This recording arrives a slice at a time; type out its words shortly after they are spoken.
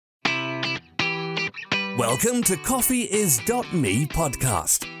Welcome to CoffeeIs.me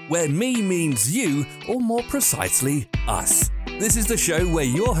podcast, where me means you, or more precisely, us. This is the show where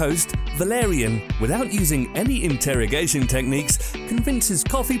your host, Valerian, without using any interrogation techniques, convinces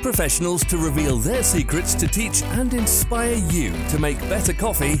coffee professionals to reveal their secrets to teach and inspire you to make better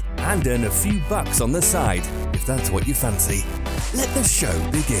coffee and earn a few bucks on the side, if that's what you fancy. Let the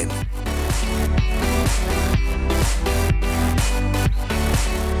show begin.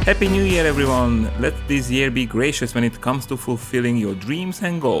 Happy New Year, everyone! Let this year be gracious when it comes to fulfilling your dreams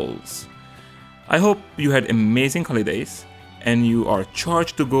and goals. I hope you had amazing holidays and you are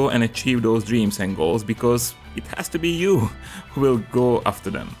charged to go and achieve those dreams and goals, because it has to be you who will go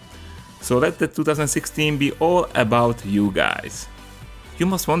after them. So let the 2016 be all about you guys. You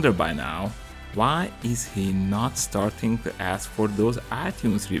must wonder by now, why is he not starting to ask for those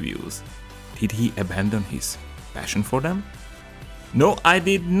iTunes reviews? Did he abandon his passion for them? No, I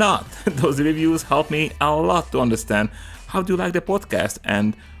did not. Those reviews helped me a lot to understand how do you like the podcast,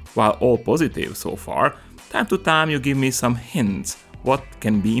 and while all positive so far, time to time you give me some hints what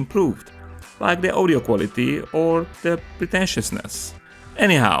can be improved, like the audio quality or the pretentiousness.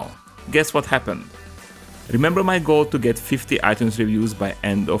 Anyhow, guess what happened? Remember my goal to get 50 iTunes reviews by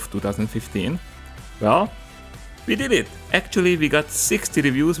end of 2015? Well, we did it. Actually, we got 60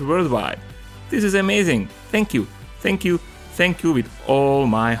 reviews worldwide. This is amazing. Thank you. Thank you. Thank you with all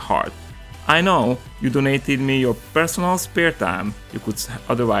my heart. I know you donated me your personal spare time you could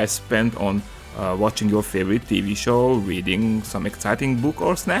otherwise spend on watching your favorite TV show, reading some exciting book,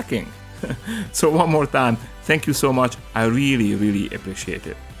 or snacking. So one more time, thank you so much. I really appreciate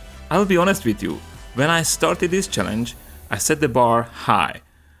it. I will be honest with you. When I started this challenge, I set the bar high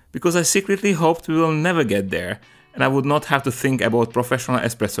because I secretly hoped we will never get there and I would not have to think about professional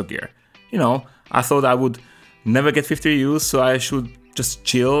espresso gear. You know, I thought I would never get 50 reviews, so I should just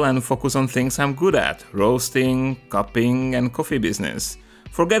chill and focus on things I'm good at: roasting, cupping, and coffee business.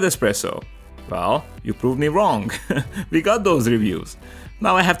 Forget espresso. Well, you proved me wrong. We got those reviews.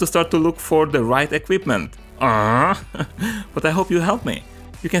 Now I have to start to look for the right equipment. But I hope you help me.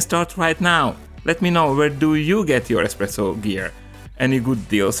 You can start right now. Let me know, where do you get your espresso gear? Any good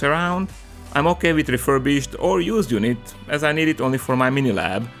deals around? I'm okay with refurbished or used unit, as I need it only for my mini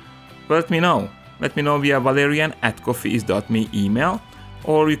lab. But let me know. Let me know via valerian@coffeeis.me email,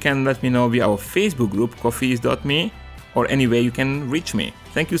 or you can let me know via our Facebook group, coffeeis.me, or any way you can reach me.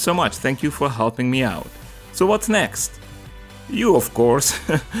 Thank you so much. Thank you for helping me out. So what's next? You, of course.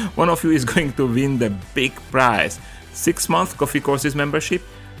 One of you is going to win the big prize: 6-month Coffee Courses membership,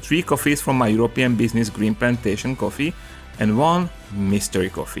 3 coffees from my European business Green Plantation coffee, and 1 mystery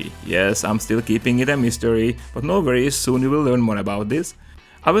coffee. Yes, I'm still keeping it a mystery, but no worries, soon you will learn more about this.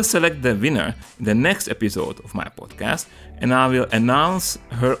 I will select the winner in the next episode of my podcast, and I will announce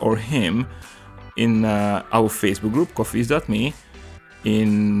her or him in our Facebook group, coffeeis.me,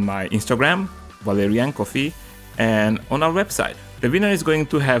 in my Instagram, Valerian Coffee, and on our website. The winner is going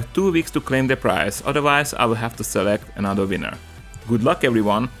to have 2 weeks to claim the prize, otherwise I will have to select another winner. Good luck,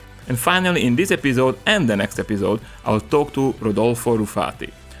 everyone! And finally, in this episode and the next episode, I will talk to Rodolfo Rufati.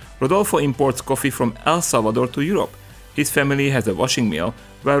 Rodolfo imports coffee from El Salvador to Europe. His family has a washing mill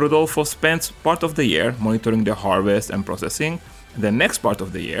where Rodolfo spends part of the year monitoring the harvest and processing, and the next part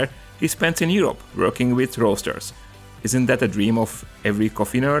of the year he spends in Europe working with roasters. Isn't that a dream of every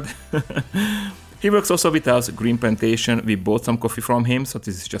coffee nerd? He works also with us, Green Plantation. We bought some coffee from him, so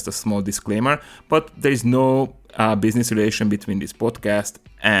this is just a small disclaimer, but there is no business relation between this podcast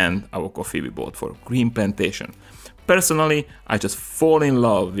and our coffee we bought for Green Plantation. Personally, I just fall in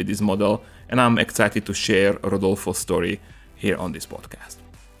love with this model, and I'm excited to share Rodolfo's story here on this podcast.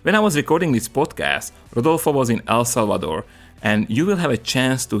 When I was recording this podcast, Rodolfo was in El Salvador, and you will have a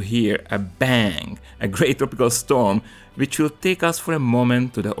chance to hear a bang, a great tropical storm, which will take us for a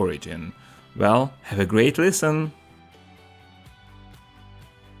moment to the origin. Well, have a great listen!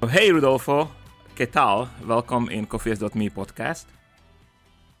 Hey Rodolfo, ¿qué tal? Welcome in CoffeeIs.me podcast.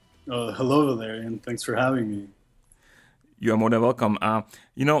 Hello Valerian, thanks for having me. You are more than welcome.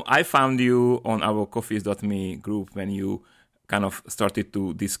 I found you on our coffeeis.me group when you kind of started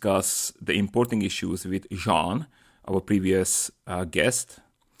to discuss the importing issues with Jean, our previous guest.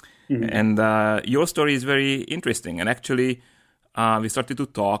 Mm-hmm. And your story is very interesting. And actually, we started to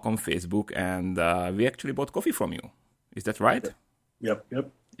talk on Facebook, and we actually bought coffee from you. Is that right? Yep.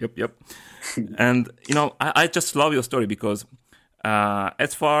 And, I just love your story because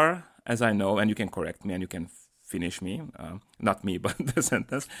as far as I know, and you can correct me and you can finish me, not me, but the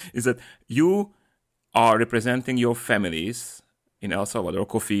sentence, is that you are representing your families in El Salvador,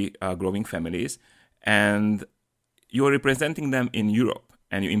 coffee growing families, and you're representing them in Europe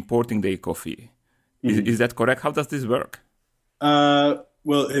and you're importing their coffee. Is that correct? How does this work?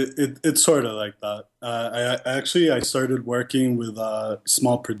 Well, it's sort of like that. I started working with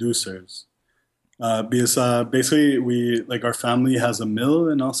small producers because basically our family has a mill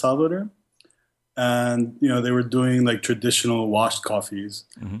in El Salvador, and they were doing like traditional washed coffees,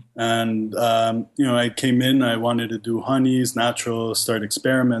 and I came in, I wanted to do honeys, natural, start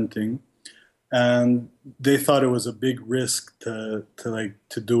experimenting, and they thought it was a big risk to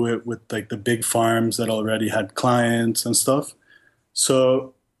do it with like the big farms that already had clients and stuff.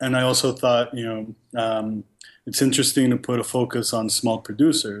 So, and I also thought, it's interesting to put a focus on small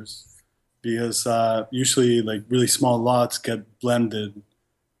producers because usually like really small lots get blended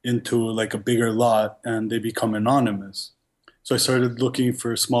into like a bigger lot and they become anonymous. So I started looking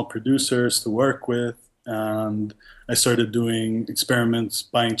for small producers to work with, and I started doing experiments,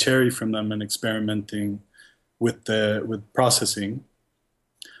 buying cherry from them and experimenting with processing.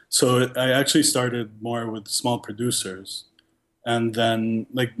 So I actually started more with small producers. And then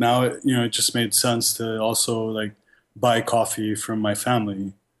like now, it just made sense to also like buy coffee from my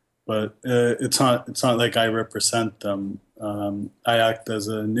family, but it's not like I represent them. I act as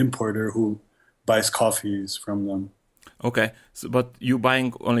an importer who buys coffees from them. Okay, but you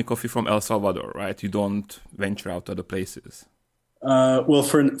buying only coffee from El Salvador, right? You don't venture out to other places. Well,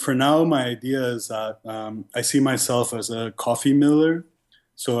 for now, my idea is that I see myself as a coffee miller.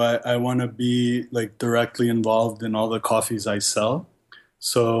 So I want to be like directly involved in all the coffees I sell.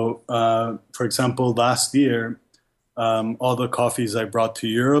 So, for example, last year, all the coffees I brought to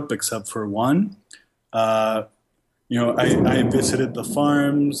Europe, except for one, I visited the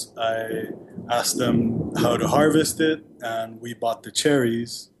farms. I asked them how to harvest it, and we bought the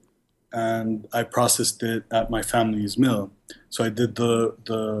cherries, and I processed it at my family's mill. So I did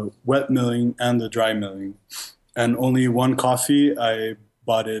the wet milling and the dry milling, and only one coffee I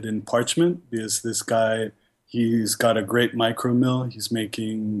bought it in parchment because this guy, he's got a great micro mill. He's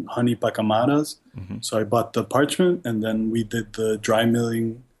making honey pacamaras. So I bought the parchment, and then we did the dry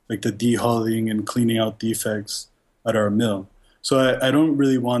milling, like the dehulling and cleaning out defects at our mill. So I don't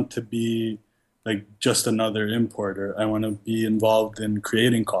really want to be like just another importer. I want to be involved in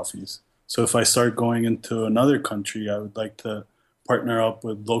creating coffees. So if I start going into another country, I would like to partner up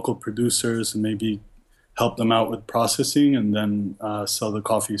with local producers and maybe help them out with processing and then sell the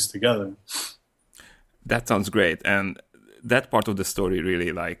coffees together. That sounds great. And that part of the story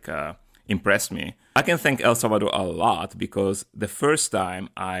really impressed me. I can thank El Salvador a lot because the first time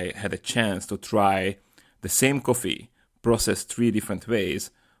I had a chance to try the same coffee processed 3 different ways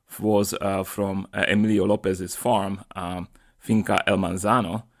was from Emilio Lopez's farm, Finca El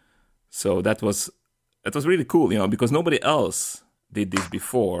Manzano. So that was really cool, because nobody else did this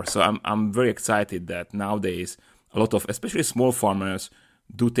before. So I'm very excited that nowadays a lot of, especially small farmers,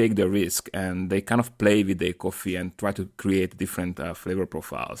 do take the risk and they kind of play with their coffee and try to create different flavor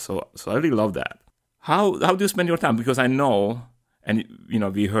profiles. So I really love that. How do you spend your time? Because I know, and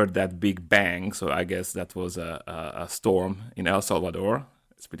we heard that big bang, so I guess that was a storm in El Salvador.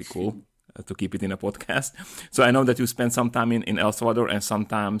 It's pretty cool to keep it in a podcast. So I know that you spend some time in El Salvador and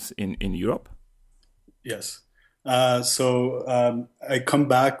sometimes in Europe. Yes. So I come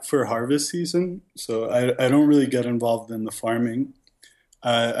back for harvest season. So I don't really get involved in the farming.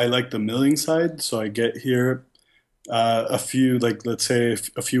 I like the milling side. So I get here a few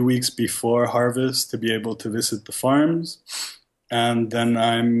weeks before harvest to be able to visit the farms. And then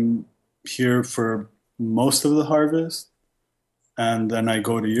I'm here for most of the harvest. And then I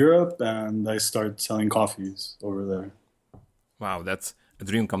go to Europe and I start selling coffees over there. Wow, that's a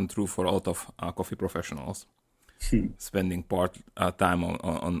dream come true for a lot of coffee professionals. Spending part time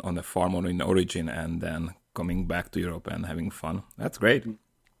on the farm or in origin and then coming back to Europe and having fun. That's great.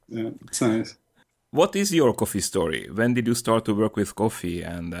 Yeah, it's nice. What is your coffee story? When did you start to work with coffee?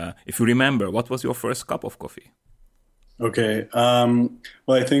 And if you remember, what was your first cup of coffee? Okay. Well,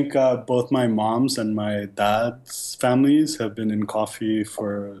 I think both my mom's and my dad's families have been in coffee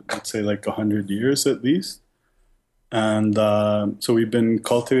for, let's say, 100 years at least. And so we've been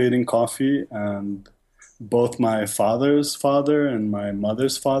cultivating coffee, and both my father's father and my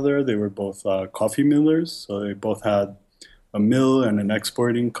mother's father, they were both coffee millers. So they both had a mill and an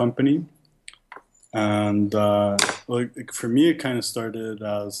exporting company. And for me, it kind of started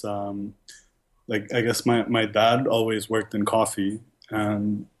as... I guess my dad always worked in coffee,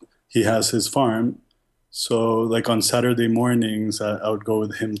 and he has his farm. So on Saturday mornings, I would go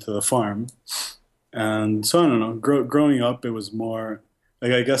with him to the farm. And so I don't know, growing up, it was more,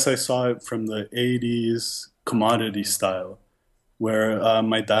 I guess I saw it from the 80s commodity style, where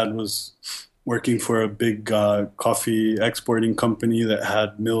my dad was working for a big coffee exporting company that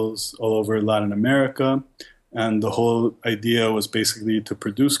had mills all over Latin America. And the whole idea was basically to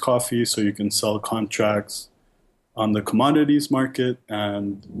produce coffee so you can sell contracts on the commodities market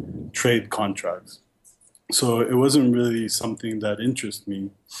and trade contracts. So it wasn't really something that interested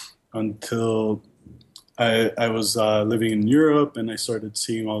me until I was living in Europe and I started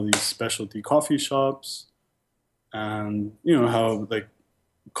seeing all these specialty coffee shops and, you know, how like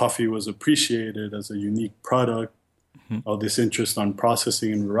coffee was appreciated as a unique product, all this interest on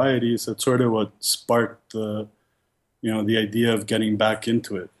processing and varieties. That's sort of what sparked the idea of getting back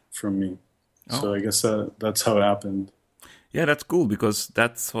into it for me. Oh. So I guess that's how it happened. Yeah, that's cool because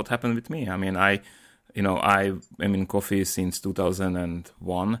that's what happened with me. I mean, I am in coffee since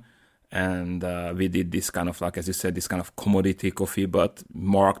 2001, and we did this kind of, like, as you said, this kind of commodity coffee, but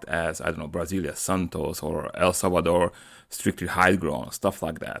marked as, I don't know, Brasilia Santos or El Salvador, strictly high grown, stuff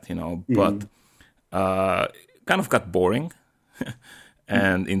like that, you know. But kind of got boring.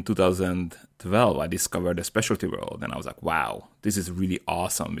 And in 2012, I discovered the specialty world, and I was like, wow, this is really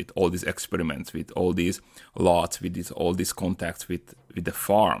awesome with all these experiments, with all these lots, with all these contacts with the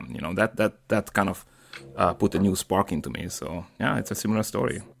farm. You know, that kind of put a new spark into me. So, yeah, it's a similar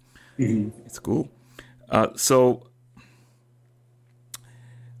story. It's cool. So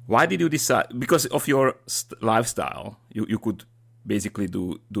why did you decide? Because of your lifestyle, you could basically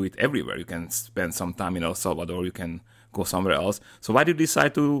do it everywhere. You can spend some time in El Salvador, you can go somewhere else. So why did you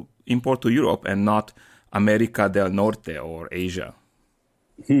decide to import to Europe and not America del Norte or Asia?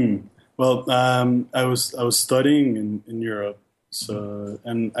 Well, I was studying in Europe, so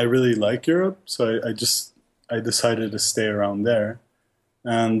and I really like Europe, so I decided to stay around there,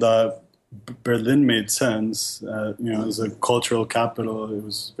 and Berlin made sense. As a cultural capital, it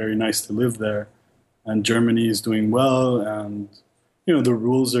was very nice to live there, and Germany is doing well, and the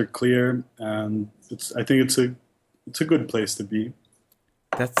rules are clear, and I think it's a good place to be.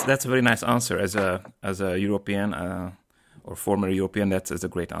 That's a very nice answer. As a European or former European, that's a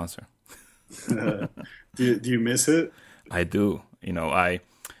great answer. Do you miss it? I do.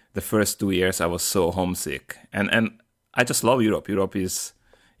 The first 2 years I was so homesick, and I just love Europe. Europe is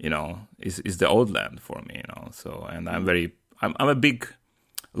the old land for me. So, and I'm a big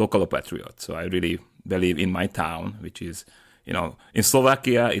local patriot. So I really believe in my town, which is, in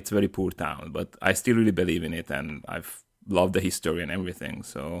Slovakia, it's a very poor town, but I still really believe in it, and I've loved the history and everything.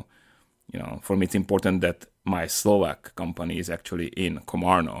 So, for me, it's important that my Slovak company is actually in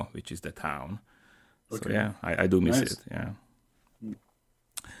Komárno, which is the town. Okay. So, yeah, I do miss it. Yeah.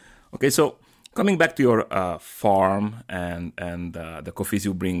 Okay, so coming back to your farm and the coffees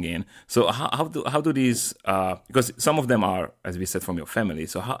you bring in. So how do these, because some of them are, as we said, from your family.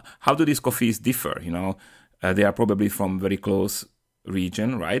 So how do these coffees differ? They are probably from very close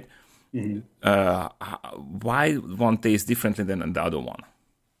region, right? Why one tastes differently than the other one?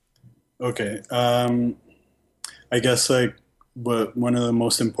 Okay. I guess one of the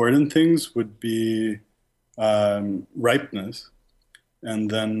most important things would be ripeness,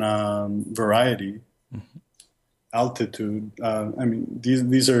 and then variety, altitude.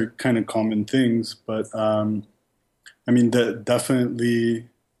 These are kind of common things, but definitely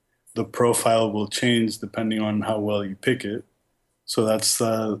the profile will change depending on how well you pick it. So that's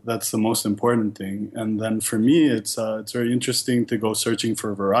the most important thing. And then for me, it's very interesting to go searching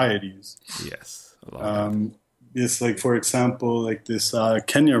for varieties. Yes, I love that. It's like, for example, like this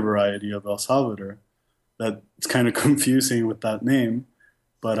Kenya variety of El Salvador. That's kind of confusing with that name,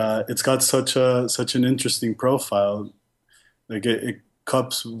 but it's got such an interesting profile. Like it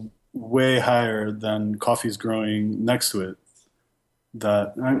cups way higher than coffees growing next to it.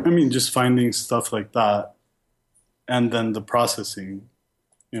 That just finding stuff like that, and then the processing.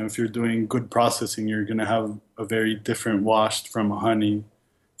 If you're doing good processing, you're going to have a very different wash from a honey,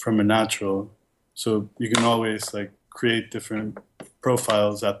 from a natural. So you can always create different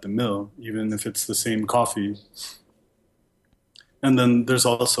profiles at the mill, even if it's the same coffee. And then there's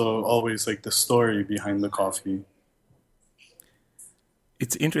also always the story behind the coffee.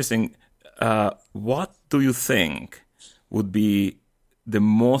 It's interesting. What do you think would be the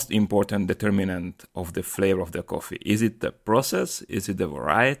most important determinant of the flavor of the coffee? Is it the process? Is it the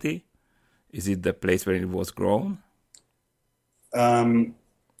variety? Is it the place where it was grown?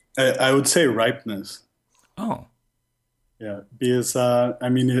 I would say ripeness. Oh. Yeah, because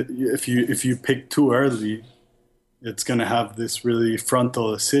if you pick too early, it's gonna have this really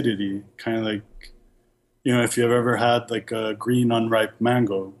frontal acidity, kind of like, if you've ever had a green unripe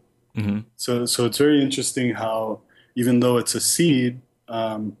mango. So it's very interesting how, even though it's a seed,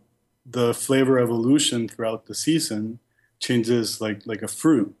 the flavor evolution throughout the season changes like a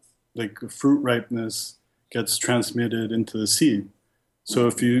fruit. like fruit ripeness gets transmitted into the seed. So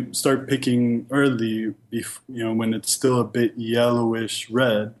if you start picking early, when it's still a bit yellowish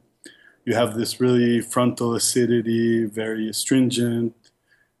red, you have this really frontal acidity, very astringent.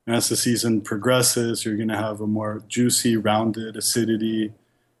 And as the season progresses, you're going to have a more juicy, rounded acidity,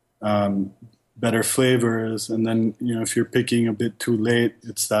 better flavors. And then, if you're picking a bit too late,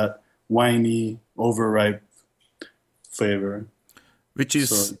 it's that winey, overripe flavor. Which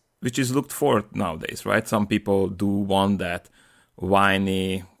is looked for nowadays, right? Some people do want that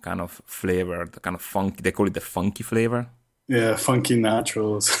winey kind of flavor, the kind of funky. They call it the funky flavor. Yeah, funky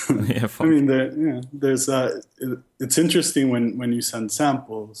naturals. Yeah, I mean, there's it's interesting when you send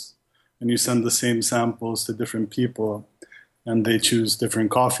samples and you send the same samples to different people, and they choose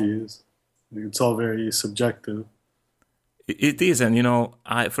different coffees. It's all very subjective. It is, and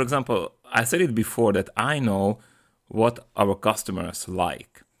for example, I said it before that I know what our customers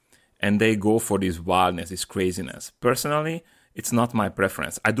like, and they go for this wildness, this craziness. Personally, it's not my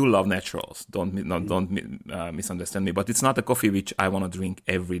preference. I do love naturals. Don't misunderstand me. But it's not a coffee which I want to drink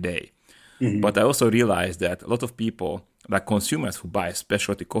every day. Mm-hmm. But I also realize that a lot of people, like consumers who buy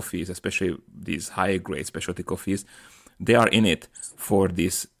specialty coffees, especially these higher grade specialty coffees, they are in it for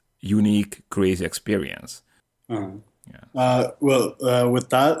this unique, crazy experience. Uh-huh. Yeah. With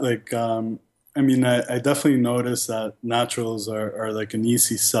that, I definitely notice that naturals are like an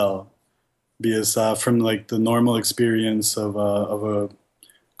easy sell. Because from like the normal experience of a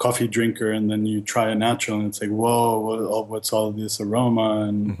coffee drinker, and then you try a natural, and it's like, whoa, what's all this aroma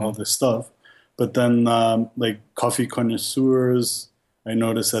and all this stuff? But then like coffee connoisseurs, I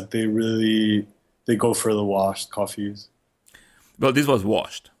notice that they go for the washed coffees. Well, this was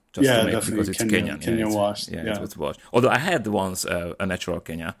washed. Definitely. Because it's Kenyan. Kenyan washed. Yeah, it was washed. Although I had once a natural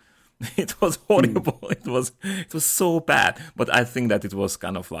Kenya. It was horrible. It was so bad. But I think that it was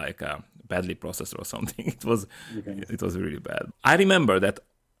kind of like badly processed or something. It was really bad. I remember that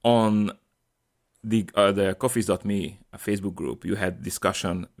on the coffees.me Facebook group, you had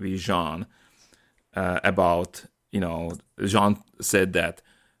discussion with Jean about, Jean said that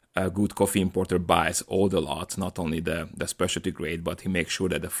a good coffee importer buys all the lots, not only the specialty grade, but he makes sure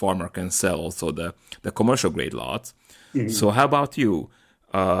that the farmer can sell also the commercial grade lots. Mm-hmm. So how about you?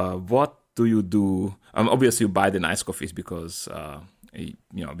 What do you do? Obviously, you buy the nice coffees because,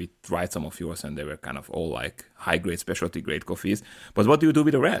 we tried some of yours and they were kind of all like high grade, specialty grade coffees. But what do you do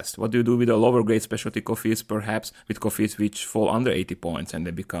with the rest? What do you do with the lower grade specialty coffees, perhaps with coffees which fall under 80 points and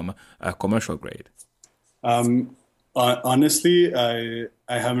they become commercial grade? Honestly, I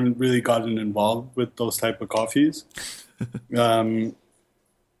haven't really gotten involved with those type of coffees. And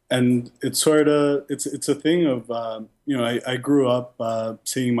it's it's a thing of, I grew up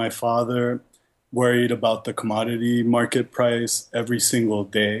seeing my father worried about the commodity market price every single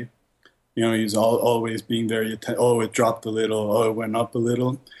day. He's always being very it dropped a little, it went up a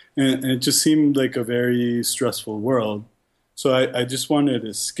little. And it just seemed like a very stressful world. So I just wanted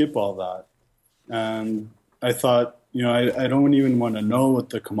to skip all that. And I thought, I don't even want to know what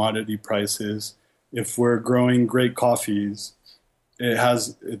the commodity price is. If we're growing great coffees, it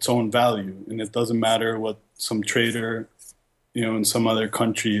has its own value, and it doesn't matter what some trader, in some other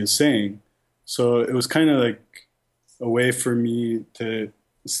country is saying. So it was kind of like a way for me to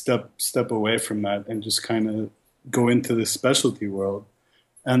step away from that and just kind of go into the specialty world.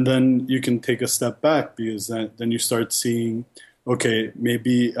 And then you can take a step back, because then you start seeing, okay,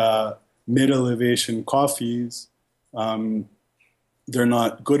 maybe mid-elevation coffees, they're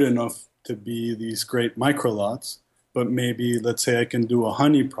not good enough to be these great micro lots. But maybe, let's say I can do a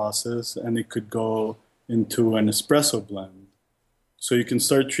honey process and it could go into an espresso blend. So you can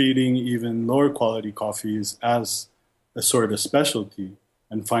start treating even lower quality coffees as a sort of specialty,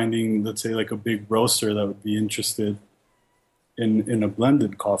 and finding, let's say, like a big roaster that would be interested in a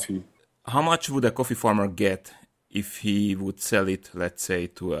blended coffee. How much would a coffee farmer get if he would sell it, let's say,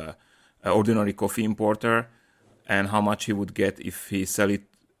 to an ordinary coffee importer? And how much he would get if he sell it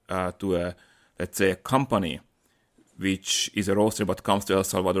to let's say, a company which is a roaster but comes to El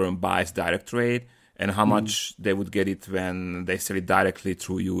Salvador and buys direct trade, and how much they would get it when they sell it directly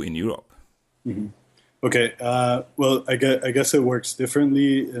through you in Europe? Mm-hmm. Okay, well, I guess it works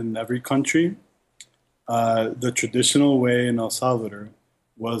differently in every country. The traditional way in El Salvador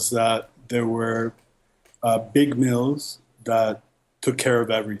was that there were big mills that took care of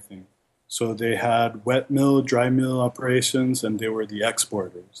everything. So they had wet mill, dry mill operations, and they were the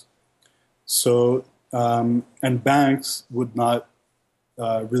exporters. So and banks would not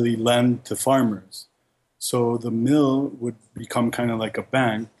really lend to farmers. So the mill would become kind of like a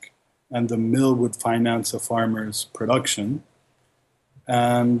bank, and the mill would finance a farmer's production.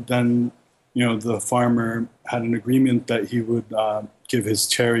 And then, the farmer had an agreement that he would give his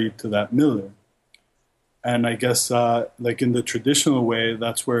cherry to that miller. And I guess, like in the traditional way,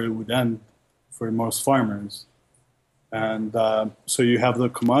 that's where it would end for most farmers. And so you have the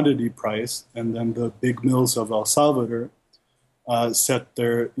commodity price, and then the big mills of El Salvador set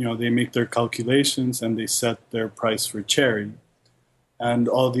they make their calculations and they set their price for cherry. And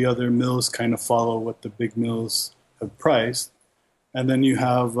all the other mills kind of follow what the big mills have priced. And then you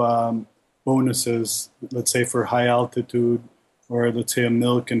have bonuses, let's say for high altitude, or let's say a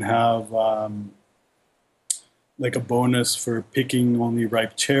mill can have like a bonus for picking only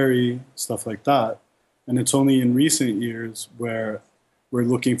ripe cherry, stuff like that. And it's only in recent years where we're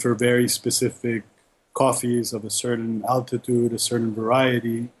looking for very specific coffees of a certain altitude, a certain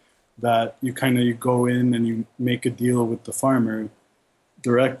variety, that you go in and you make a deal with the farmer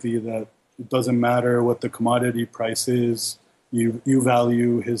directly that it doesn't matter what the commodity price is. You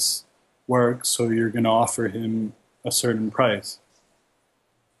value his work, so you're going to offer him a certain price.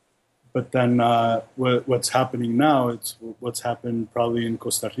 But then what's happening now, it's what's happened probably in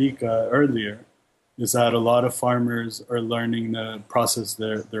Costa Rica earlier, is that a lot of farmers are learning to process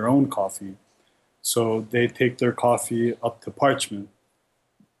their own coffee. So they take their coffee up to parchment.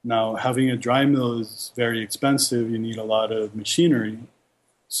 Now, having a dry mill is very expensive. You need a lot of machinery.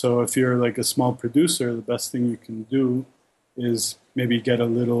 So if you're like a small producer, the best thing you can do is maybe get a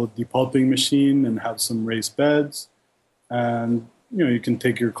little depulping machine and have some raised beds. And, you can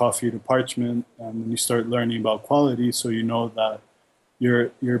take your coffee to parchment, and then you start learning about quality, so you know that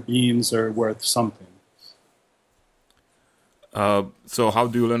your beans are worth something. So how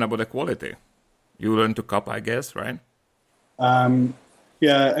do you learn about the quality? You learn to cup, I guess, right?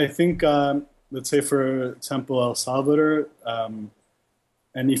 Yeah, I think, let's say, for example, El Salvador,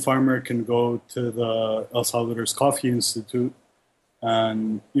 any farmer can go to the El Salvador's Coffee Institute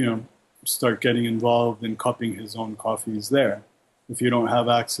and, start getting involved in cupping his own coffees there. If you don't have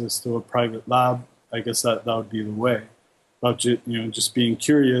access to a private lab, I guess that would be the way. About just being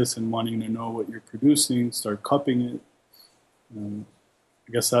curious and wanting to know what you're producing, start cupping it.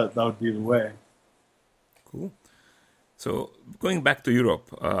 I guess that would be the way. Cool. So going back to Europe,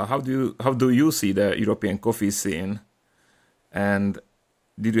 how do you see the European coffee scene? And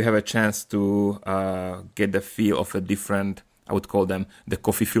did you have a chance to get the feel of a different, I would call them the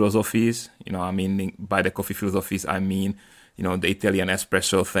coffee philosophies? By the coffee philosophies, I mean, the Italian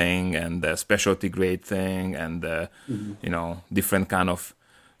espresso thing and the specialty grade thing and the, different kind of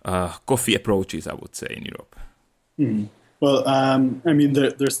coffee approaches, I would say, in Europe. Mm-hmm. Well,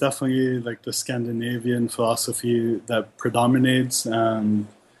 there's definitely like the Scandinavian philosophy that predominates, and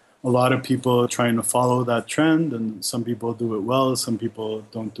a lot of people are trying to follow that trend, and some people do it well, some people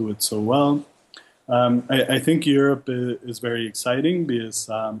don't do it so well. I think Europe is very exciting because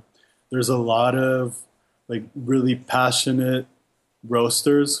there's a lot of like really passionate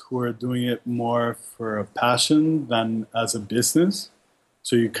roasters who are doing it more for a passion than as a business.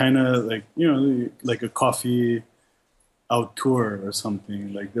 So you kind of like a coffee auteur or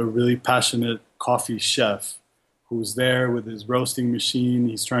something, like a really passionate coffee chef who's there with his roasting machine.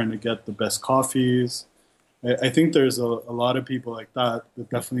 He's trying to get the best coffees. I think there's a lot of people like that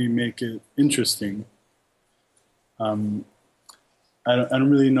definitely make it interesting. I don't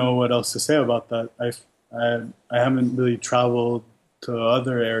really know what else to say about that. I haven't really traveled to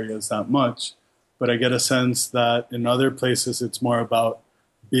other areas that much, but I get a sense that in other places it's more about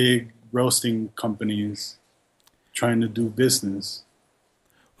big roasting companies trying to do business.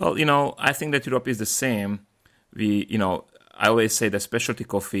 Well, I think that Europe is the same. I always say that specialty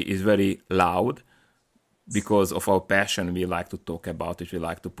coffee is very loud because of our passion. We like to talk about it. We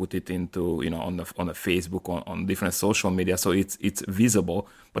like to put it into, on the Facebook, on different social media. So it's visible.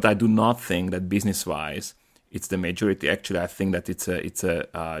 But I do not think that business-wise it's the majority. Actually, I think that it's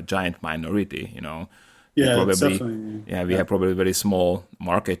a giant minority. Yeah, we have probably a very small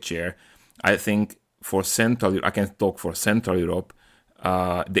market share. I think for I can talk for Central Europe.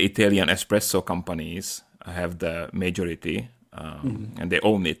 The Italian espresso companies have the majority, and they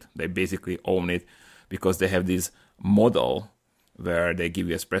own it. They basically own it because they have this model where they give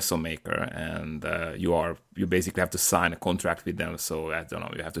you espresso maker, and you basically have to sign a contract with them. So I don't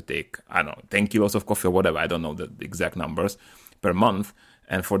know, you have to take 10 kilos of coffee or whatever. I don't know the exact numbers per month,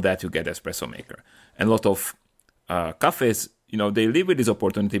 and for that you get espresso maker. And a lot of cafes, they live with this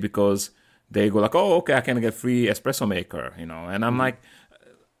opportunity because they go like, oh, okay, I can get free espresso maker, And I'm like,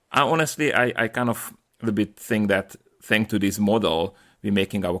 I kind of a little bit think that thanks to this model, we're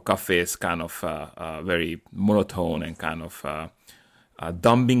making our cafes kind of very monotone and kind of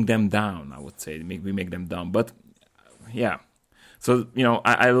dumbing them down, I would say. We make them dumb. But, yeah. So,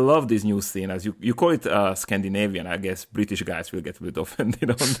 I love this new scene. As you call it Scandinavian, I guess British guys will get a bit offended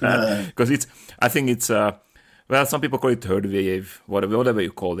on that. Because I think it's, well, some people call it third wave, whatever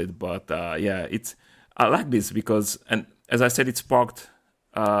you call it. But I like this because, and as I said, it sparked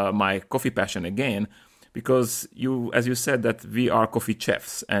my coffee passion again. Because as you said, that we are coffee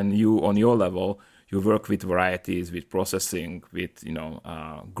chefs, and you, on your level, you work with varieties, with processing, with,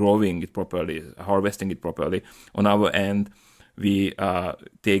 growing it properly, harvesting it properly. On our end, we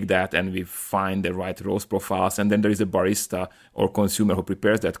take that and we find the right roast profiles, and then there is a barista or consumer who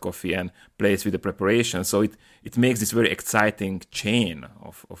prepares that coffee and plays with the preparation. So it makes this very exciting chain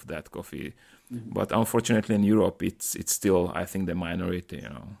of that coffee. Mm-hmm. But unfortunately in Europe, it's still, I think, the minority,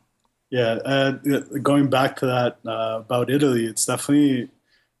 Yeah, going back to that about Italy, it's definitely,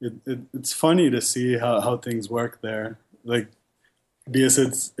 it's funny to see how things work there. Like, because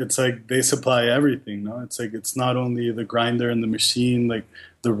it's like they supply everything, no? It's like it's not only the grinder and the machine, like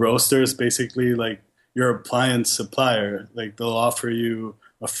the roaster is basically like your appliance supplier. Like they'll offer you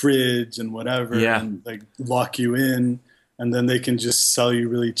a fridge and whatever, and like lock you in, and then they can just sell you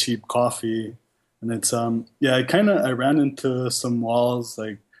really cheap coffee. And it's I ran into some walls,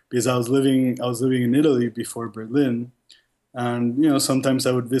 like, because I was living in Italy before Berlin, and sometimes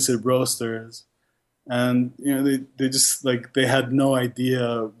I would visit roasters. And they just like they had no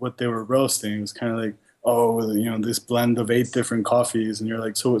idea what they were roasting. It was kind of like, this blend of 8 different coffees, and you're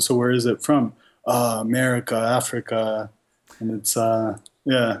like, so where is it from? America, Africa, and it's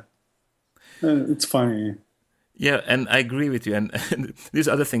it's funny. Yeah, and I agree with you. And this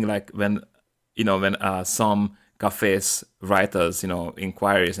other thing, like when some cafes write us,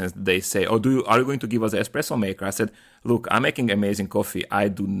 inquiries, and they say, are you going to give us an espresso maker? I said, look, I'm making amazing coffee. I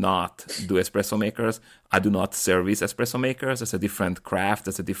do not do espresso makers. I do not service espresso makers. That's a different craft.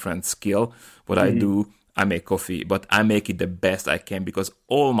 That's a different skill. What I do, I make coffee, but I make it the best I can because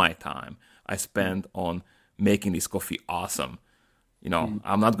all my time I spend on making this coffee awesome.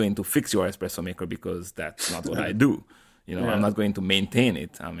 I'm not going to fix your espresso maker because that's not what I do. I'm not going to maintain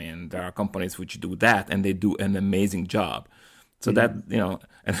it. I mean, there are companies which do that, and they do an amazing job. So that,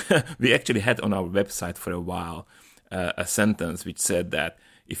 and we actually had on our website for a while a sentence which said that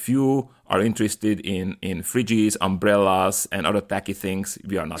if you are interested in fridges, umbrellas, and other tacky things,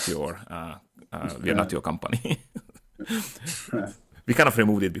 we are not your company. We kind of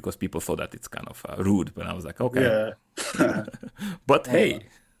removed it because people thought that it's kind of rude, but I was like, okay. Yeah. But hey.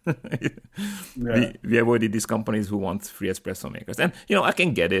 We avoided these companies who want free espresso makers, and I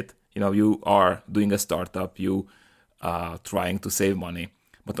can get it. You are doing a startup, you are trying to save money,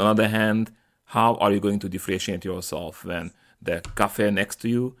 but on the other hand, how are you going to differentiate yourself when the cafe next to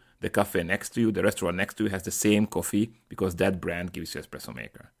you, the restaurant next to you has the same coffee because that brand gives you espresso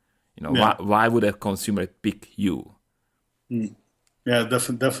maker? Why would a consumer pick you? Yeah,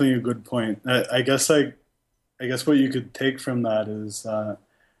 definitely a good point. I guess what you could take from that is.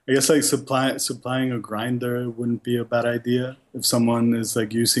 I guess like supplying a grinder wouldn't be a bad idea if someone is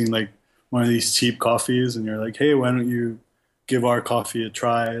like using like one of these cheap coffees and you're like, hey, why don't you give our coffee a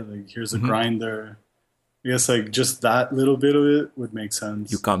try? Like, here's a grinder. I guess like just that little bit of it would make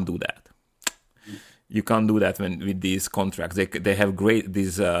sense. You can't do that. You can't do that with these contracts. They have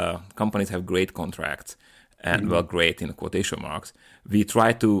these companies have great contracts. And well, great in quotation marks. We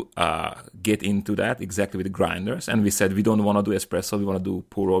try to get into that exactly with grinders, and we said we don't want to do espresso, we want to do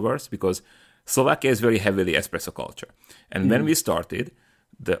pour overs because Slovakia is very heavily espresso culture. And when we started,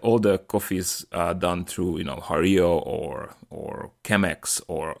 all the coffees done through Hario or Chemex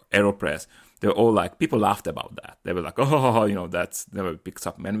or Aeropress, they're all like, people laughed about that. They were like, that's never picks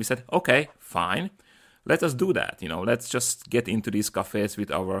up. And we said, okay, fine, let us do that. Let's just get into these cafes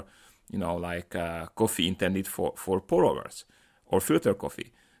with our coffee intended for pour overs or filter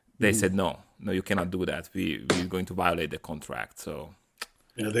coffee. They said, no, you cannot do that. We're going to violate the contract. So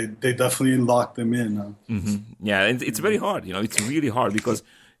yeah, they definitely locked them in. Huh? Yeah, it's very hard. It's really hard because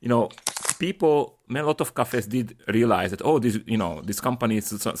people, a lot of cafes did realize that this company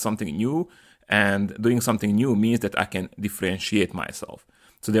is something new, and doing something new means that I can differentiate myself.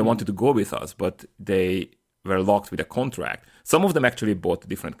 So they wanted to go with us, but they were locked with a contract. Some of them actually bought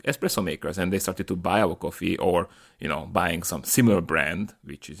different espresso makers, and they started to buy our coffee or, buying some similar brand,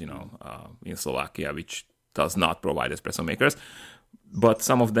 which is, in Slovakia, which does not provide espresso makers. But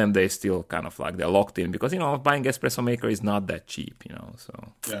some of them, they still kind of like, they're locked in because, buying espresso maker is not that cheap,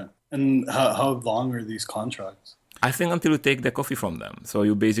 so. Yeah. And how long are these contracts? I think until you take the coffee from them. So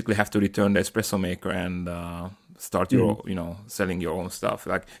you basically have to return the espresso maker and start your, selling your own stuff.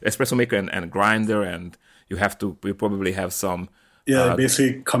 Like espresso maker and grinder, and you probably have some. Yeah, they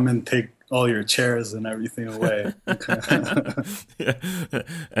basically come and take all your chairs and everything away. Yeah.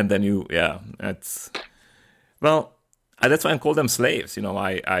 And then that's well, that's why I call them slaves.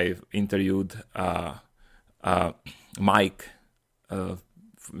 I interviewed Mike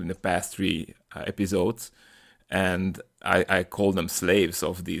in the past 3 episodes, and I call them slaves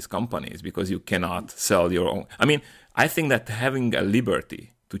of these companies because you cannot sell your own. I mean, I think that having a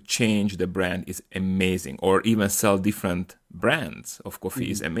liberty to change the brand is amazing, or even sell different brands of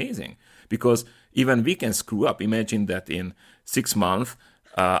coffee is amazing, because even we can screw up. Imagine that in 6 months,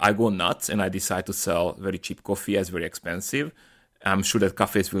 I go nuts and I decide to sell very cheap coffee as very expensive. I'm sure that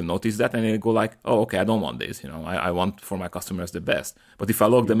cafes will notice that and they'll go like, oh, okay, I don't want this. I want for my customers the best. But if I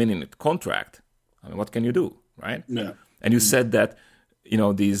lock them in a contract, I mean, what can you do, right? Yeah. And you said that,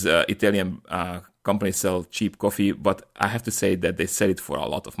 these Italian companies sell cheap coffee, but I have to say that they sell it for a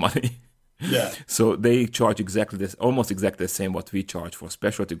lot of money. Yeah. So they charge almost exactly the same what we charge for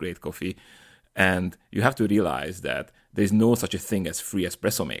specialty grade coffee. And you have to realize that there's no such a thing as free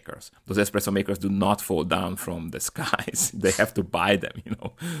espresso makers. Those espresso makers do not fall down from the skies. They have to buy them,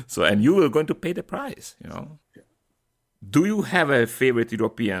 So, and you are going to pay the price, Do you have a favorite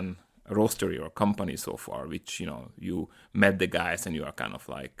European roastery or company so far, which, you met the guys and you are kind of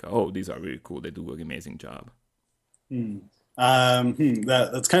like, oh, these are really cool. They do an amazing job.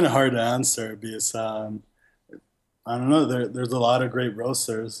 That's kind of hard to answer because I don't know. There's a lot of great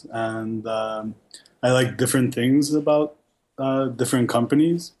roasters, and I like different things about different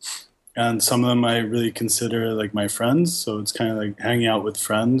companies, and some of them I really consider like my friends. So it's kind of like hanging out with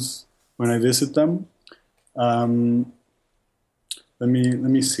friends when I visit them. Let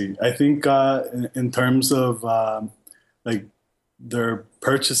me see. I think in terms of like their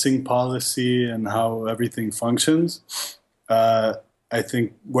purchasing policy and how everything functions, I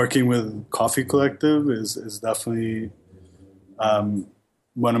think working with Coffee Collective is definitely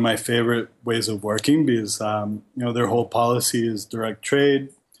one of my favorite ways of working because their whole policy is direct trade,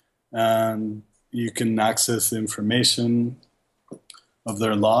 and you can access the information of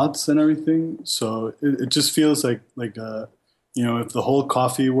their lots and everything. So it just feels like if the whole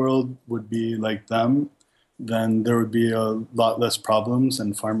coffee world would be like them, then there would be a lot less problems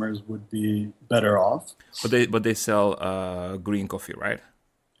and farmers would be better off. But they sell green coffee, right?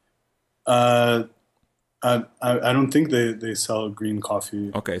 I don't think they sell green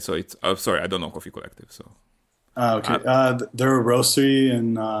coffee. Okay, so it's sorry, I don't know Coffee Collective, so. Okay, they're a roastery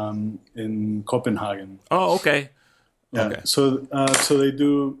in Copenhagen. Oh, okay. Yeah. Okay. So they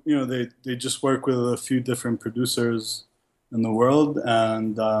do. They just work with a few different producers in the world,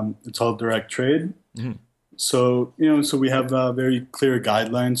 and it's all direct trade. Mm-hmm. So we have very clear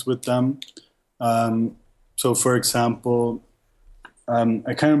guidelines with them. So for example,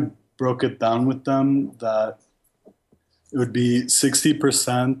 I kind of broke it down with them that it would be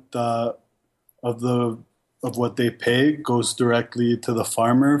 60% of what they pay goes directly to the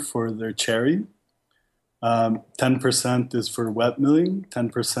farmer for their cherry. 10% is for wet milling,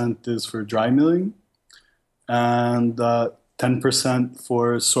 10% is for dry milling, and 10%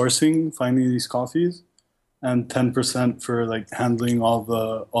 for sourcing, finding these coffees, and 10% for like handling all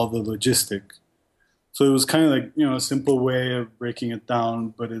the logistic. So it was kind of like a simple way of breaking it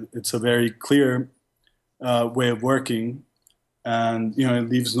down, but it's a very clear way of working, and it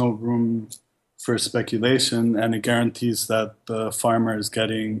leaves no room for speculation, and it guarantees that the farmer is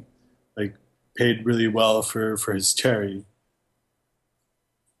getting like paid really well for his cherry.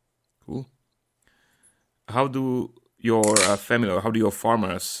 Cool. How do your family or how do your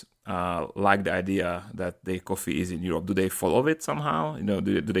farmers like the idea that their coffee is in Europe? Do they follow it somehow?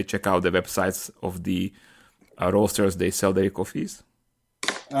 Do they check out the websites of the roasters they sell their coffees?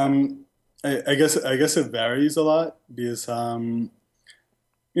 I guess it varies a lot because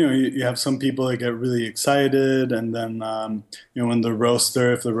you have some people that get really excited, and then when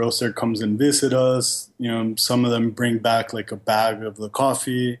if the roaster comes and visit us, some of them bring back like a bag of the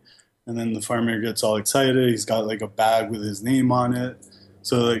coffee, and then the farmer gets all excited. He's got like a bag with his name on it.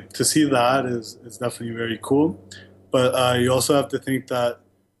 So like to see that is definitely very cool. But you also have to think that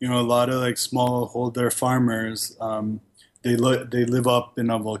a lot of like smallholder farmers, they live up in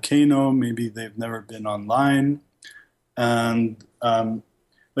a volcano. Maybe they've never been online, and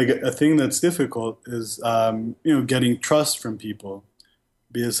like a thing that's difficult is getting trust from people,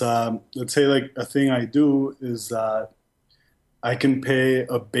 because let's say like a thing I do is that I can pay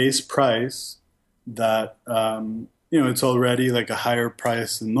a base price that it's already like a higher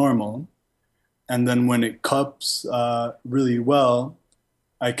price than normal, and then when it cups really well,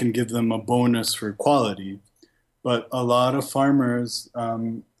 I can give them a bonus for quality. But a lot of farmers,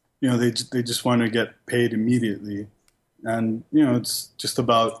 they just want to get paid immediately, and it's just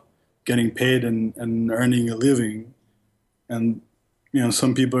about getting paid and earning a living. And,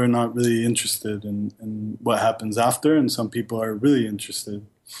 some people are not really interested in what happens after, and some people are really interested.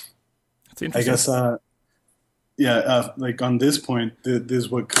 It's interesting. I guess, like on this point, this is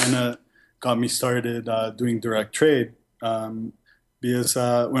what kind of got me started doing direct trade. Because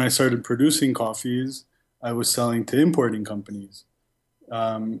when I started producing coffees, I was selling to importing companies.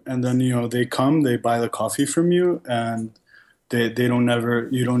 And then, they buy the coffee from you, and you don't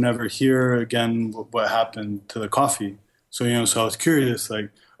never hear again what happened to the coffee. So, so I was curious,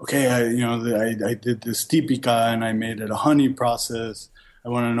 like, okay, I did this típica and I made it a honey process. I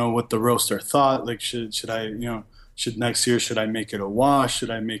want to know what the roaster thought. Like, should I, should next year, should I make it a wash? Should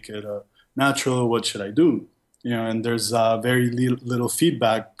I make it a natural? What should I do? And there's very little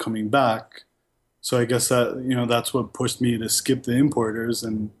feedback coming back. So I guess that, that's what pushed me to skip the importers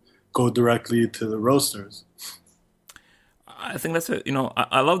and go directly to the roasters. I think that's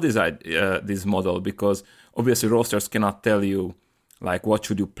I love this idea, this model, because obviously roasters cannot tell you like what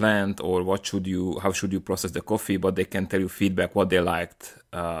should you plant or how should you process the coffee, but they can tell you feedback, what they liked,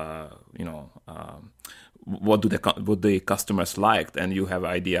 what the customers liked, and you have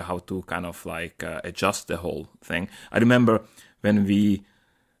idea how to kind of like adjust the whole thing. I remember when we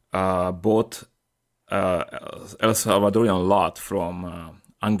bought El Salvadorian lot from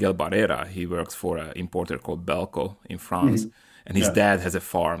Angel Barrera. He works for an importer called Belco in France, and his dad has a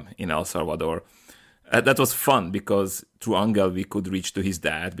farm in El Salvador. That was fun because through Angel we could reach to his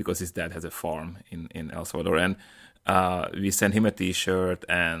dad because his dad has a farm in El Salvador, and we sent him a T-shirt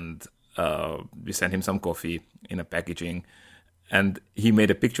and we sent him some coffee in a packaging, and he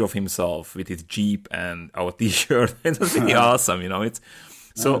made a picture of himself with his Jeep and our T-shirt. It was really awesome,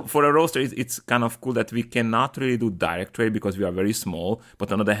 So for a roaster, it's kind of cool that we cannot really do direct trade because we are very small. But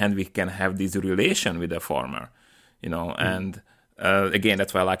on the other hand, we can have this relation with the farmer, And again,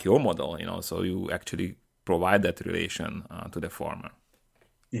 that's why I like your model, So you actually provide that relation to the farmer.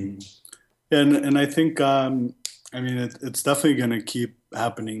 Mm-hmm. And I think, it's definitely going to keep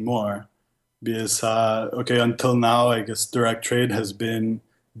happening more because, until now, I guess direct trade has been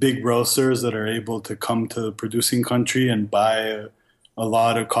big roasters that are able to come to the producing country and buy a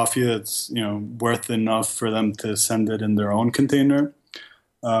lot of coffee that's worth enough for them to send it in their own container.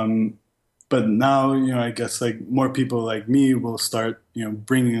 But now I guess like more people like me will start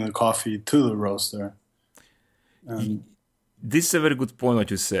bringing the coffee to the roaster. This is a very good point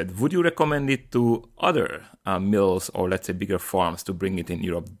what you said. Would you recommend it to other mills or let's say bigger farms to bring it in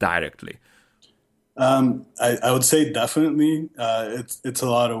Europe directly? I would say definitely. It's a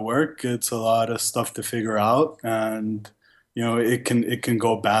lot of work. It's a lot of stuff to figure out, and it can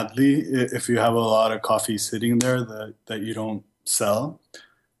go badly if you have a lot of coffee sitting there that you don't sell.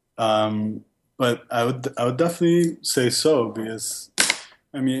 But I would definitely say so because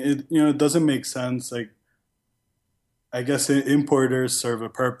it doesn't make sense. Like I guess importers serve a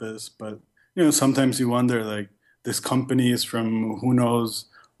purpose, but sometimes you wonder like this company is from who knows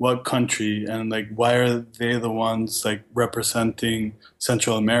what country, and like why are they the ones like representing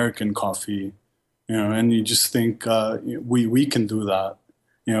Central American coffee? And you just think we can do that.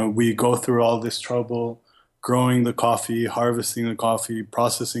 We go through all this trouble growing the coffee, harvesting the coffee,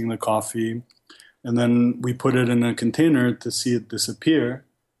 processing the coffee, and then we put it in a container to see it disappear.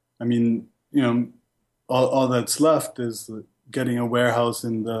 All that's left is getting a warehouse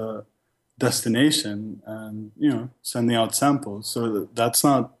in the destination and, sending out samples. So that's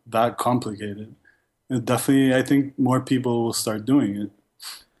not that complicated. Definitely, I think more people will start doing it.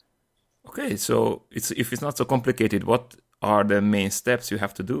 Okay, so if it's not so complicated, what are the main steps you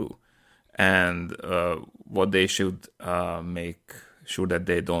have to do, and what they should make sure that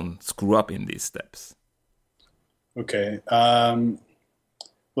they don't screw up in these steps? Okay.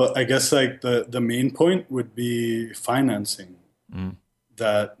 Well, I guess like the main point would be financing.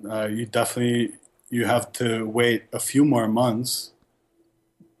 That you have to wait a few more months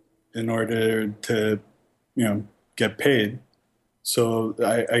in order to get paid. So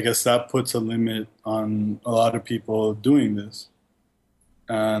I guess that puts a limit on a lot of people doing this,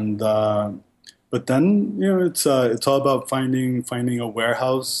 and but then it's all about finding a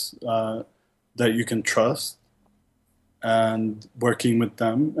warehouse that you can trust and working with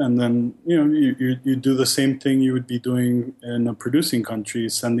them, and then you do the same thing you would be doing in a producing country,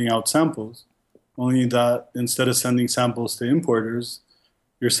 sending out samples. Only that instead of sending samples to importers,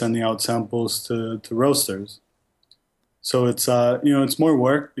 you're sending out samples to roasters. So it's more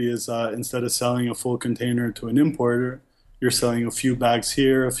work because instead of selling a full container to an importer, you're selling a few bags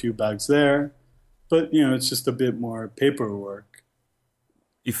here, a few bags there, but it's just a bit more paperwork.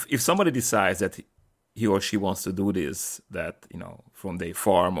 If somebody decides that he or she wants to do this, that, from their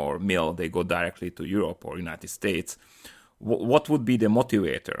farm or mill, they go directly to Europe or United States, what would be the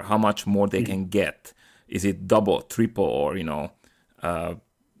motivator? How much more they can get? Is it double, triple, or,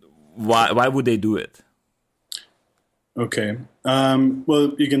 why would they do it? Okay. Well,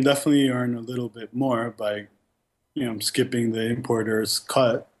 you can definitely earn a little bit more by, skipping the importer's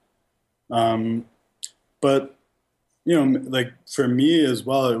cut. But, like for me as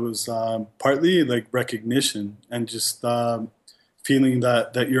well, it was partly like recognition and just feeling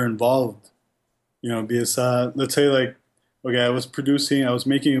that you're involved, because let's say like, okay, I was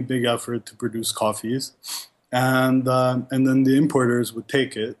making a big effort to produce coffees, and then the importers would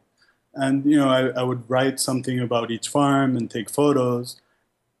take it. And, I would write something about each farm and take photos.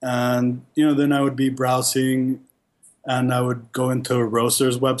 And, then I would be browsing and I would go into a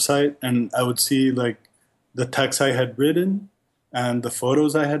roaster's website and I would see like the text I had written and the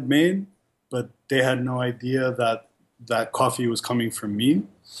photos I had made, but they had no idea that coffee was coming from me.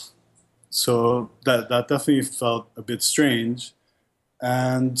 So that definitely felt a bit strange.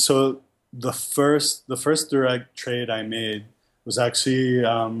 And so the first direct trade I made was actually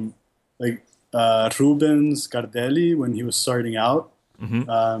Rubens Gardelli when he was starting out.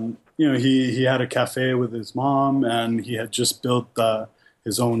 Mm-hmm. He had a cafe with his mom and he had just built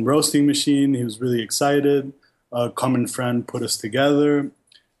his own roasting machine. He was really excited. A common friend put us together,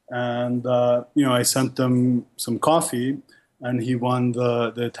 and I sent them some coffee, and he won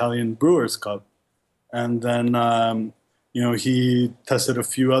the Italian Brewers Cup. And then he tested a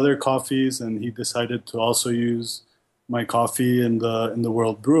few other coffees, and he decided to also use my coffee in the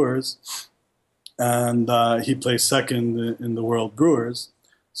World Brewers, and he placed second in the World Brewers.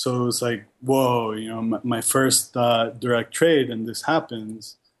 So it was like, whoa, my first direct trade, and this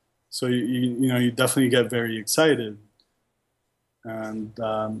happens. So you definitely get very excited, and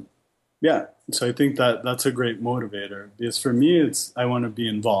so I think that's a great motivator, because for me I want to be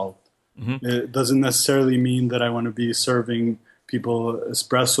involved. Mm-hmm. It doesn't necessarily mean that I want to be serving people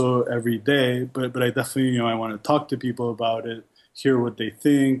espresso every day, but I definitely I want to talk to people about it, hear what they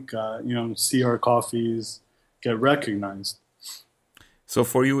think, see our coffees get recognized. So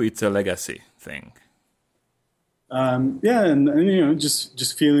for you, it's a legacy thing. And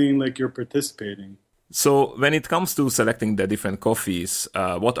just feeling like you're participating. So when it comes to selecting the different coffees,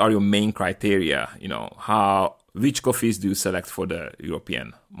 what are your main criteria? Which coffees do you select for the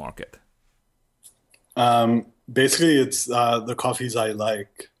European market? Basically, it's the coffees I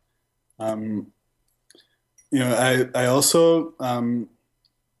like. I also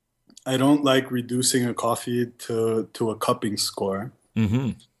I don't like reducing a coffee to a cupping score.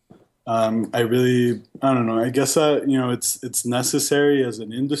 Mm-hmm. I don't know. I guess it's necessary as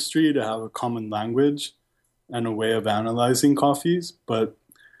an industry to have a common language and a way of analyzing coffees, but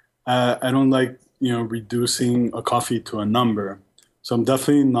I don't like reducing a coffee to a number. So I'm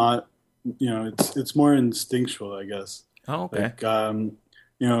definitely not. It's more instinctual, I guess. Oh, okay. Like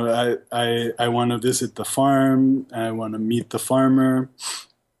I want to visit the farm and I want to meet the farmer.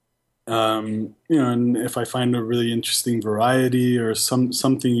 And if I find a really interesting variety or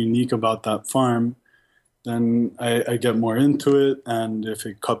something unique about that farm, then I get more into it. And if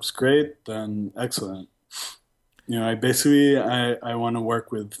it cups great, then excellent. I want to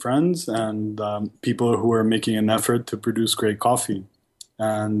work with friends and people who are making an effort to produce great coffee.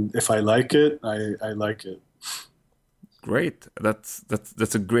 And if I like it, I like it. Great.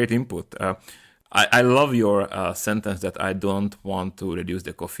 That's a great input. I love your sentence that I don't want to reduce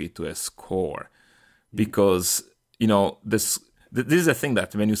the coffee to a score, because this is a thing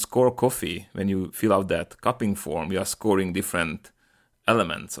that when you score coffee, when you fill out that cupping form, you are scoring different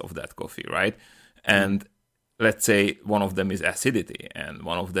elements of that coffee, right? And let's say one of them is acidity and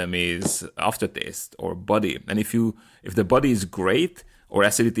one of them is aftertaste or body. And if the body is great or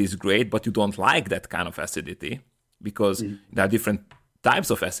acidity is great, but you don't like that kind of acidity because there are different types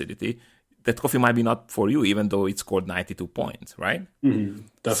of acidity, that coffee might be not for you, even though it scored 92 points, right? Mm-hmm.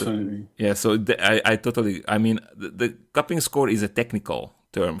 Definitely. I totally. I mean, the cupping score is a technical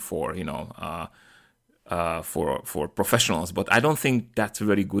term for for professionals, but I don't think that's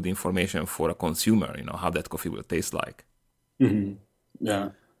very good information for a consumer. How that coffee will taste like. Mm-hmm. Yeah.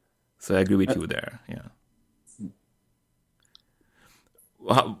 So I agree with you there. Yeah.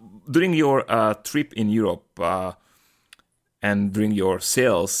 During your trip in Europe and during your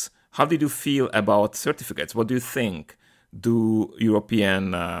sales, how did you feel about certificates? What do you think? Do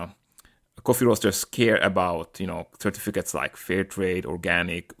European coffee roasters care about, certificates like fair trade,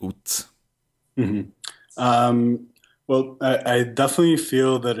 organic, UTZ? Mm-hmm. Well, I definitely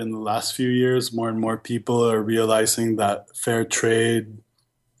feel that in the last few years, more and more people are realizing that fair trade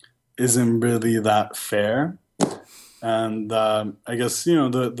isn't really that fair. And I guess,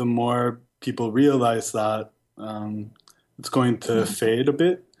 the more people realize that, it's going to fade a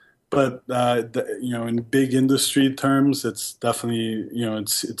bit. But in big industry terms, it's definitely,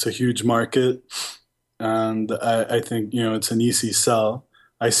 it's a huge market, and I think, it's an easy sell.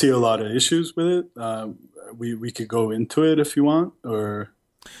 I see a lot of issues with it. We could go into it if you want, or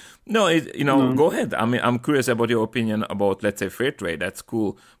No, go ahead. I mean, I'm curious about your opinion about, let's say, fair trade. That's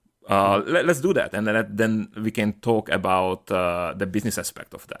cool. Let's do that, and then we can talk about the business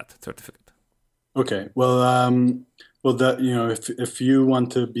aspect of that certificate. Okay. Well, that if you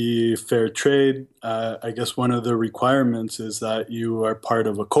want to be fair trade, I guess one of the requirements is that you are part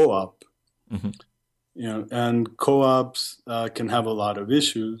of a co-op. Mm-hmm. And co-ops can have a lot of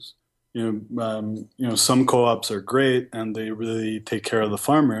issues. Some co-ops are great and they really take care of the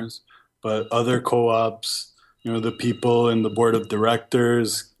farmers, but other co-ops, the people in the board of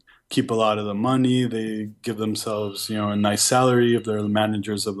directors keep a lot of the money. They give themselves, a nice salary if they're the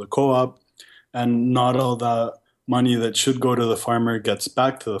managers of the co-op, and not all the money that should go to the farmer gets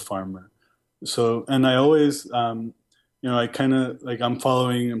back to the farmer. So, and I always, I kind of like I'm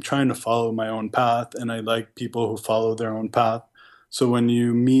trying to follow my own path, and I like people who follow their own path. So when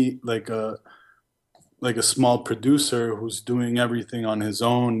you meet like a small producer who's doing everything on his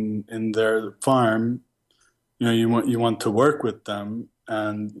own in their farm, you want to work with them,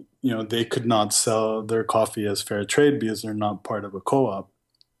 and they could not sell their coffee as fair trade because they're not part of a co-op.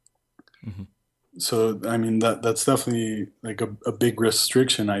 Mm-hmm. So I mean that's definitely like a big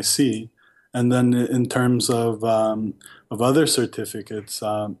restriction I see. And then in terms of other certificates,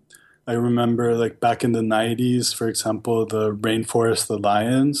 I remember like back in the 90s, for example, the Rainforest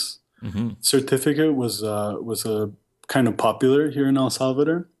Alliance certificate was a kind of popular here in El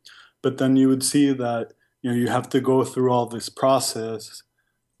Salvador. But then you would see that you have to go through all this process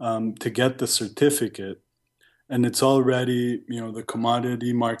to get the certificate, and it's already the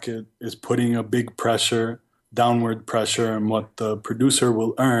commodity market is putting a big downward pressure on what the producer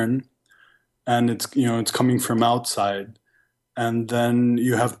will earn, and it's coming from outside. And then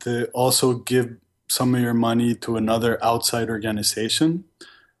you have to also give some of your money to another outside organization.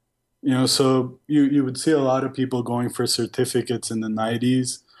 So you would see a lot of people going for certificates in the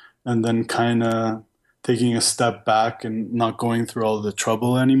 90s and then kind of taking a step back and not going through all the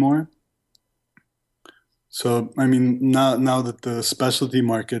trouble anymore. So, I mean, now that the specialty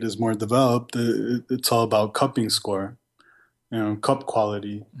market is more developed, it's all about cupping score, cup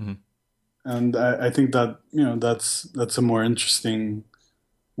quality. Mm-hmm. And I think that that's a more interesting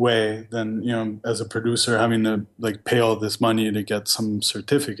way than as a producer having to like pay all this money to get some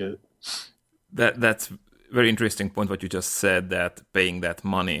certificate. That's very interesting point what you just said, that paying that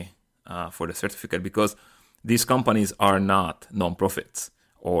money for the certificate, because these companies are not non-profits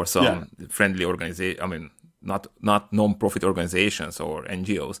or some friendly organization. I mean, not non-profit organizations or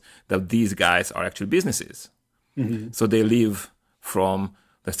NGOs. That these guys are actually businesses. Mm-hmm. So they live from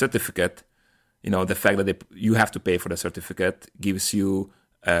the certificate. The fact that you have to pay for the certificate gives you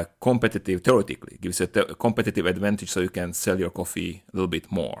theoretically, gives you a competitive advantage, so you can sell your coffee a little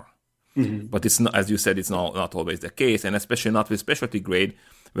bit more. Mm-hmm. But it's not, as you said, it's not always the case, and especially not with specialty grade,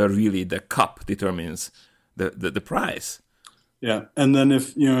 where really the cup determines the price. Yeah, and then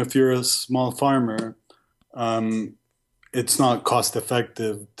if you're a small farmer, it's not cost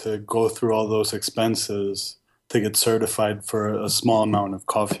effective to go through all those expenses to get certified for a small amount of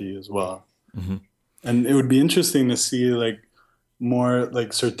coffee as well. Mm-hmm. And it would be interesting to see like more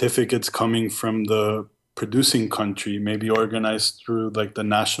like certificates coming from the producing country, maybe organized through like the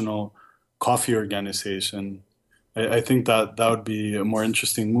National Coffee Organization. I think that would be a more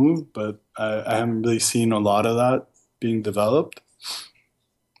interesting move, but I haven't really seen a lot of that being developed.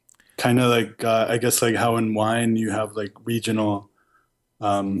 Kind of like, I guess like how in wine you have like regional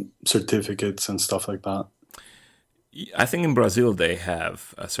certificates and stuff like that. I think in Brazil they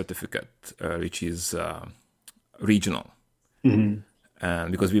have a certificate which is regional. Mm-hmm.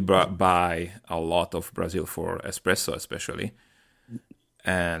 And because we buy a lot of Brazil for espresso especially,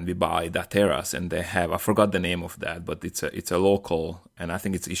 and we buy Dateras, and they have, I forgot the name of that, but it's a local, and I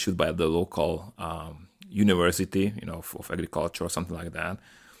think it's issued by the local university, of agriculture or something like that,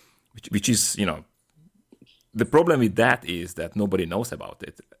 which is, the problem with that is that nobody knows about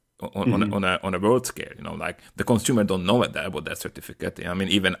it on a world scale. Like the consumer don't know about that certificate. I mean,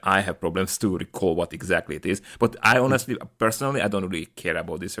 even I have problems to recall what exactly it is. But I honestly, personally, I don't really care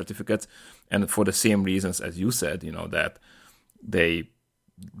about these certificates, and for the same reasons as you said, that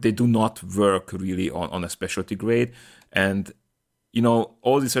they do not work really on a specialty grade, and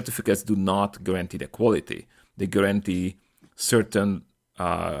all these certificates do not guarantee the quality. They guarantee certain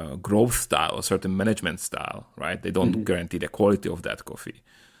growth style, a certain management style, right? They don't guarantee the quality of that coffee.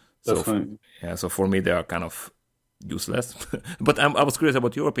 Definitely. So for me, they are kind of useless. But I was curious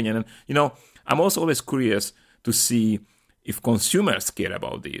about your opinion. And, you know, I'm also always curious to see if consumers care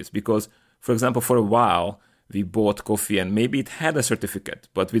about these. Because, for example, for a while, we bought coffee and maybe it had a certificate,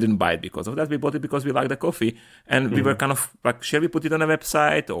 but we didn't buy it because of that. We bought it because we liked the coffee. And we were kind of like, shall we put it on a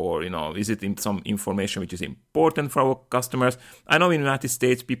website? Or, you know, is it in some information which is important for our customers? I know in the United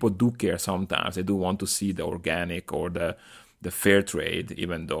States, people do care sometimes. They do want to see the organic or the fair trade,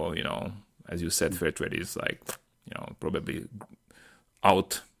 even though, you know, as you said, fair trade is like, you know, probably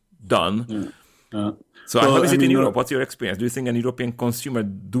outdone. So how is it in Europe? What's your experience? Do you think an European consumer,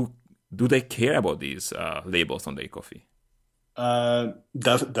 do they care about these labels on their coffee?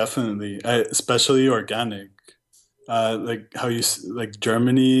 Definitely, especially organic. Like how like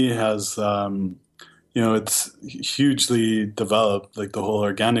Germany has, you know, it's hugely developed, like the whole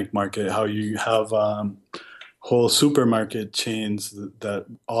organic market, how you have whole supermarket chains that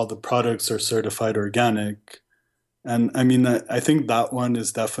all the products are certified organic. And I mean, I think that one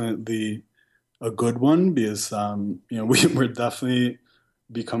is definitely a good one because, you know, we're definitely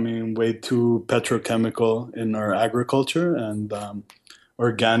becoming way too petrochemical in our agriculture, and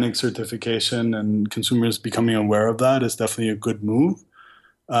organic certification and consumers becoming aware of that is definitely a good move.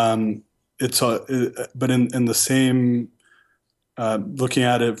 But in the same, looking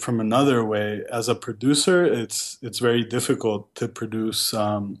at it from another way, as a producer, it's very difficult to produce,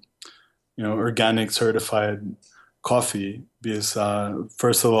 you know, organic certified coffee because,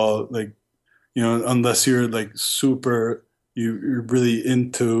 first of all, like, you know, unless you're like you're really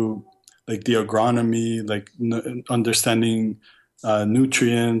into like the agronomy, like understanding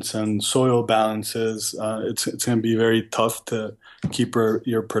nutrients and soil balances, it's going to be very tough to keep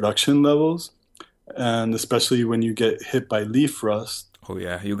your production levels, and especially when you get hit by leaf rust. Oh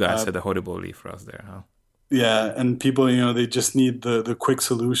yeah, you guys had a horrible leaf rust there, huh? Yeah, and people, you know, they just need the quick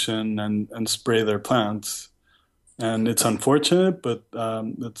solution and spray their plants, and it's unfortunate, but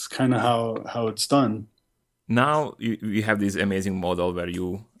that's kind of how it's done. Now you have this amazing model where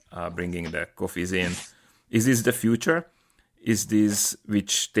you are bringing the coffees in. Is this the future? Is this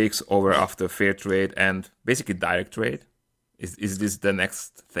which takes over after fair trade and basically direct trade? Is this the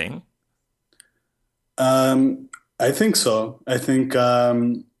next thing? I think so. I think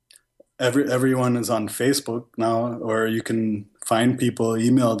everyone is on Facebook now, or you can find people,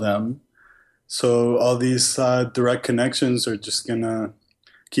 email them. So all these direct connections are just gonna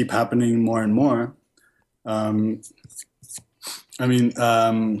keep happening more and more. I mean,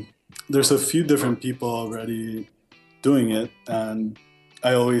 there's a few different people already doing it, and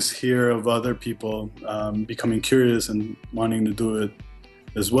I always hear of other people becoming curious and wanting to do it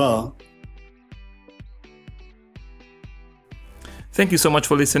as well. Thank you so much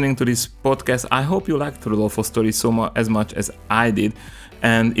for listening to this podcast. I hope you liked Rodolfo's story as much as I did.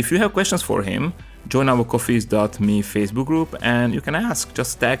 And if you have questions for him, join our coffees.me Facebook group and you can ask.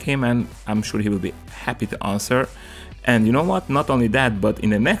 Just tag him and I'm sure he will be happy to answer. And you know what? Not only that, but in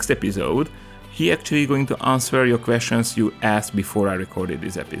the next episode, he actually going to answer your questions you asked before I recorded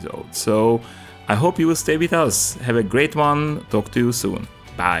this episode. So I hope you will stay with us. Have a great one. Talk to you soon.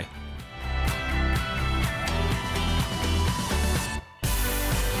 Bye.